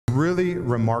really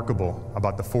remarkable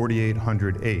about the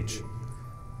 4800H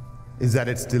is that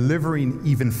it's delivering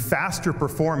even faster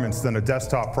performance than a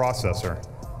desktop processor,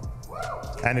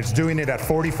 and it's doing it at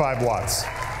 45 watts.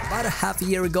 About a half a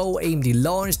year ago, AMD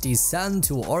launched the Zen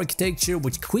 2 architecture,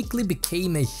 which quickly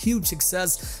became a huge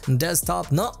success in desktop,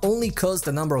 not only because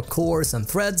the number of cores and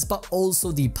threads, but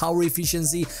also the power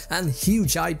efficiency and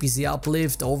huge IPC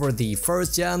uplift over the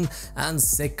 1st gen and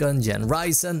 2nd gen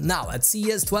Ryzen. Now at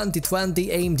CES 2020,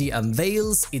 AMD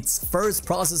unveils its first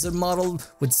processor model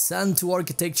with Zen 2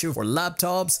 architecture for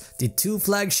laptops. The two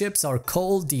flagships are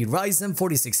called the Ryzen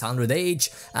 4600H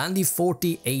and the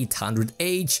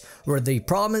 4800H, where they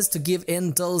promise to give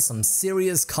Intel some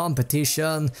serious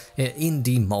competition in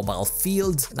the mobile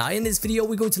field. Now in this video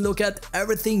we're going to look at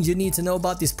everything you need to know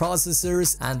about these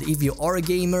processors, and if you are a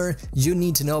gamer you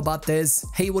need to know about this.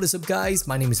 Hey, what is up guys,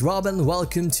 my name is Robin,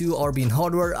 welcome to RB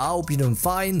Hardware. I hope you're doing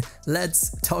fine.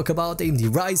 Let's talk about AMD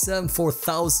Ryzen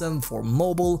 4000 for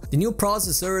mobile. The new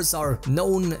processors are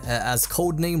known as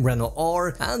codename Reno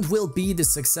R and will be the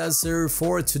successor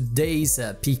for today's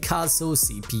Picasso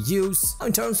CPUs. Now,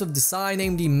 in terms of design,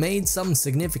 AMD made some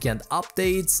significant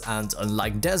updates, and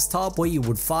unlike desktop where you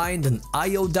would find an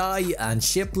IO die and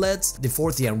chiplets, the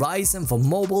 4th gen Ryzen for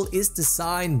mobile is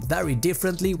designed very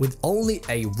differently, with only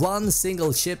one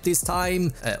single chip this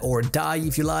time, or die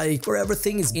if you like, where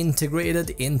everything is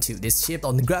integrated into this chip.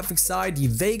 On the graphics side, the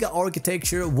Vega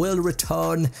architecture will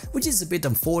return, which is a bit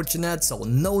unfortunate, so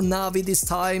no Navi this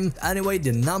time. Anyway,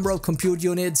 the number of compute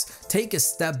units take a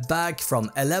step back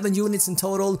from 11 units in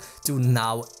total to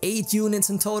now 8 units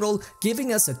in total,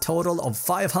 giving us a total of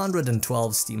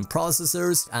 512 Steam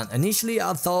processors. And initially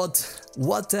I thought,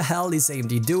 what the hell is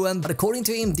AMD doing? But according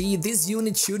to AMD, this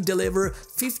unit should deliver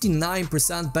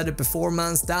 59% better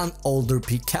performance than older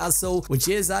Picasso, which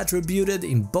is attributed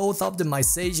in both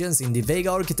optimizations in the Vega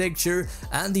architecture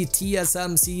and the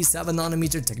TSMC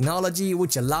 7nm technology,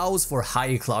 which allows for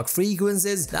higher clock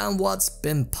frequencies than what's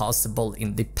been possible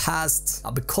in the past.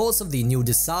 Because of the new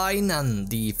design and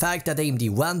the fact that AMD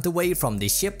went away from the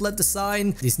chiplet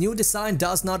design, this new design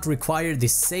does not require the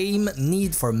same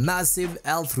need for massive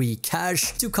L3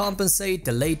 cache to compensate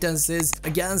the latencies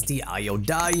against the IO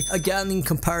die, again in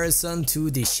comparison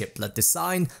to the chiplet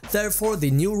design. Therefore,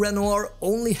 the new Renoir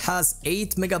only has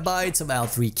 8 MB of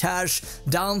L3 cache,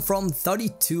 down from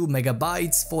 32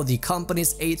 MB for the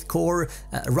company's 8-core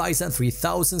Ryzen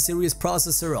 3000 series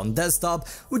processor on desktop,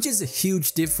 which is a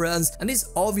huge difference. And this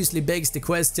obviously begs the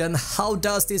question, how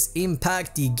does this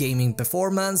impact the gaming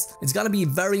performance? It's gonna be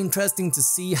very interesting to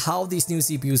see how these new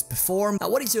CPUs perform. Now,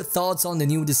 what is your thoughts on the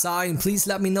new design? Please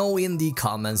let me know in the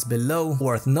comments below.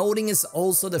 Worth noting is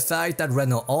also the fact that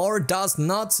Reno R does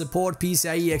not support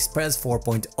PCIe Express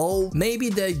 4.0. Maybe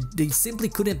they simply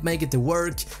couldn't make it to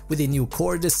work with a new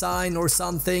core design or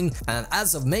something, and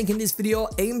as of making this video,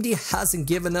 AMD hasn't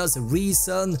given us a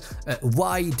reason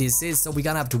why this is, so we're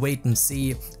gonna have to wait and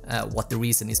see what the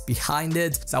reason is behind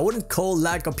it. So I wouldn't call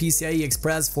lack of PCIe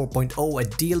Express 4.0 a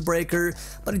deal breaker,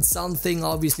 but it's something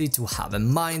obviously to have in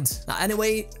mind. Now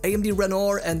anyway, AMD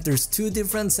Reno enters two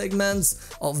different segments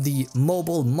of the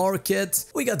mobile market.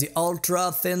 We got the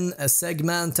ultra thin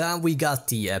segment and we got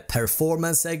the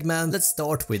performance segment. Let's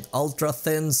start with ultra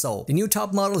thin. So the new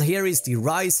top model here is the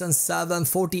Ryzen 7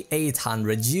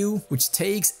 4800U, which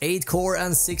takes 8 core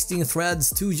and 16 threads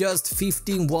to just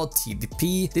 15 watt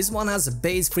TDP. This one has a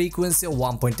base frequency of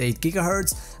 1.8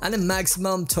 GHz and a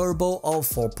maximum turbo of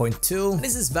 4.2.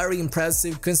 This is very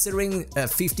impressive considering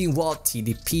 15 watt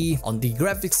TDP. On the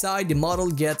graphics side, the model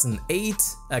gets an 8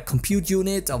 compute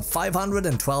unit of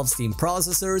 512 Steam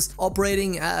processors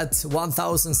operating at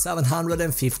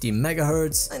 1750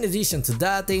 MHz. In addition to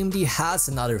that, AMD has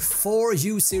another 4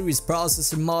 U-series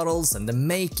processor models in the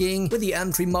making, with the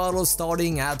entry model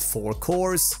starting at 4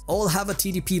 cores. All have a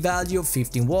TDP value of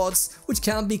 15 watts, which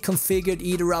can be configured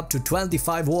either up to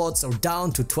 25 watts or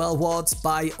down to 12 watts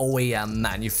by OEM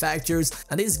manufacturers,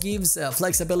 and this gives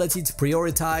flexibility to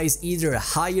prioritize either a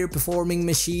higher performing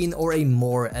machine or a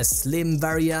more slim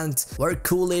variant where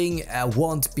cooling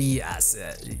won't be as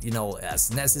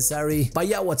as necessary. But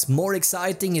yeah, what's more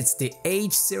exciting is the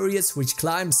H series, which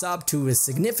climbs up to a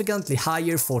significantly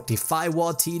higher 45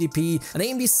 watt TDP, and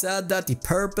AMD said that the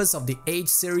purpose of the H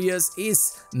series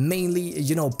is mainly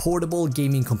portable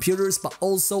gaming computers, but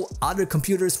also other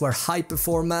computers where high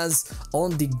performance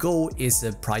on the go is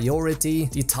a priority.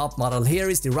 The top top model here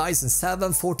is the Ryzen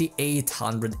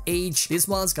 4800H. This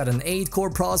one's got an 8-core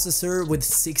processor with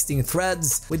 16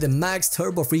 threads, with a max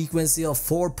turbo frequency of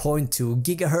 4.2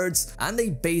 GHz and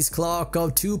a base clock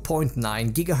of 2.9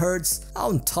 GHz.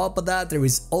 On top of that, there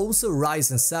is also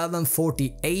Ryzen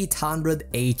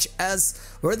 4800HS,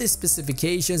 where the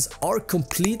specifications are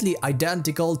completely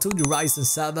identical to the Ryzen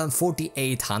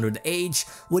 4800H,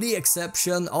 with the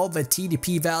exception of a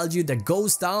TDP value that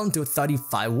goes down to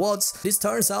 35 watts. This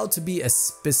turns out to be a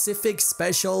specific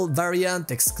special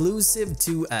variant exclusive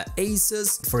to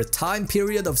Asus for a time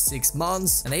period of 6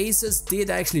 months, and Asus did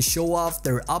actually show off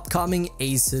their upcoming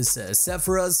Asus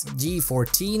Zephyrus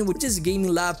G14, which is a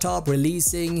gaming laptop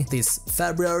releasing this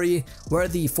February, where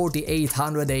the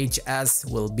 4800HS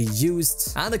will be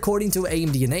used. And according to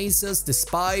AMD and Asus,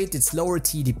 despite its lower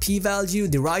TDP value,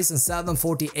 the Ryzen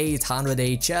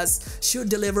 4800HS should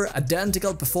deliver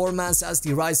identical performance as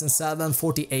the Ryzen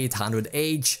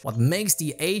 4800H. What makes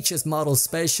the HS model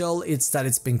special is that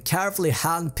it's been carefully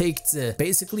handpicked,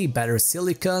 basically better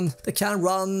silicon that can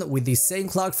run with the same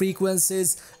clock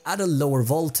frequencies at a lower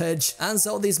voltage, and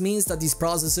so this means that these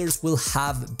processors will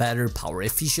have better power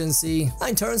efficiency.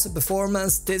 In terms of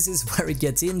performance, this is where it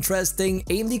gets interesting.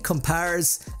 AMD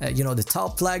compares, the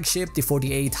top flagship, the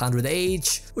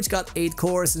 4800H, which got 8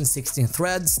 cores and 16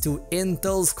 threads, to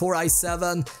Intel's Core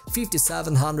i7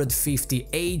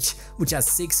 5750H, which has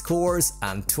 6 cores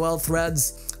and 12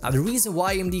 threads. Now, the reason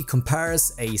why AMD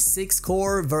compares a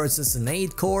 6-core versus an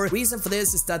 8-core, reason for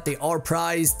this is that they are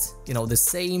priced, the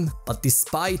same, but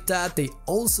despite that, they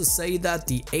also say that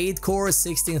the 8-core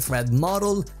 16-thread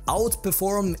model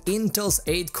outperform Intel's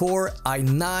 8-core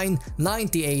i9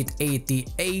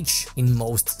 9880H in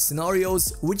most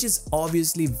scenarios, which is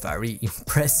obviously very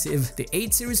impressive. The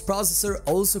 8 series processor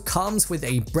also comes with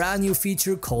a brand new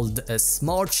feature called a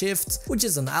SMARTSHIFT, which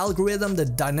is an algorithm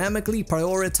that dynamically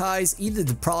prioritizes either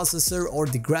the processor or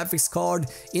the graphics card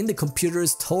in the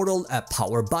computer's total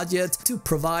power budget to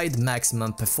provide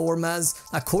maximum performance.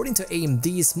 According to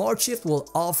AMD, SMARTSHIFT will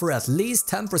offer at least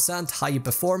 10% higher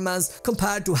performance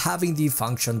compared to having the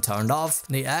function turned off.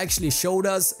 They actually showed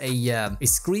us a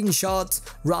screenshot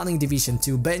running Division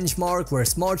 2 benchmark where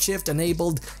SMARTSHIFT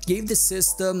enabled gave the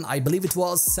system, I believe it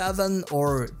was 7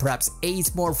 or perhaps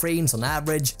 8 more frames on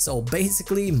average, so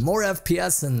basically more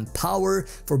FPS and power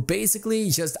for basically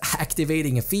just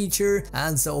activating a feature,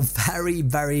 and so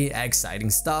very exciting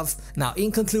stuff. Now,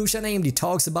 in conclusion, AMD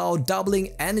talks about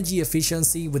doubling energy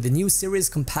efficiency with the new series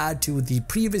compared to the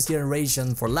previous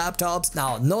generation for laptops.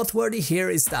 Now, noteworthy here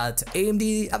is that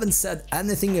AMD haven't said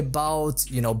anything about,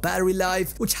 battery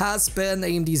life, which has been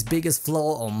AMD's biggest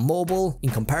flaw on mobile in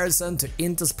comparison to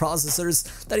Intel's processors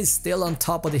that is still on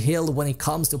top of the hill when it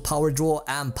comes to power draw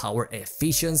and power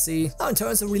efficiency. Now, in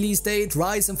terms of release date,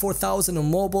 Ryzen 4000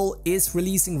 on mobile is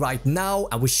releasing right now,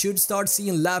 and we should start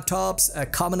seeing laptops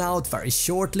coming out very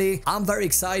shortly. I'm very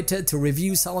excited to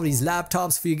review some of these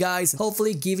laptops for you guys,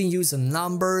 hopefully giving you some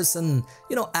numbers and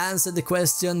answer the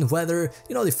question whether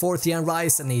the 4th gen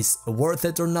Ryzen is worth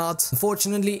it or not.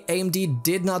 Unfortunately, AMD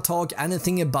did not talk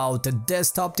anything about the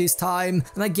desktop this time,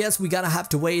 and I guess we're gonna have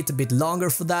to wait a bit longer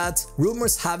for that.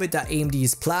 Rumors have it that AMD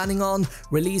is planning on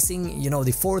releasing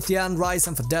the 4th gen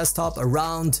Ryzen for desktop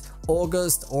around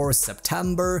August or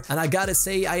September, and I gotta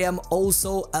say I am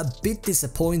also a bit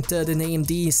disappointed in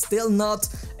AMD. Still not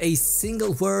a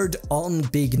single word on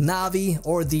Big Navi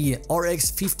or the RX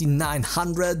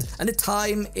 5900, and the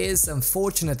time is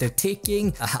unfortunately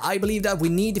ticking. I believe that we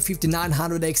need the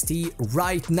 5900 XT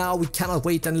right now. We cannot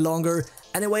wait any longer.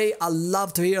 Anyway, I'd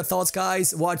love to hear your thoughts,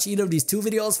 guys. Watch either of these 2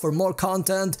 videos for more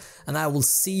content, and I will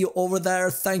see you over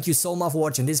there. Thank you so much for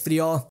watching this video.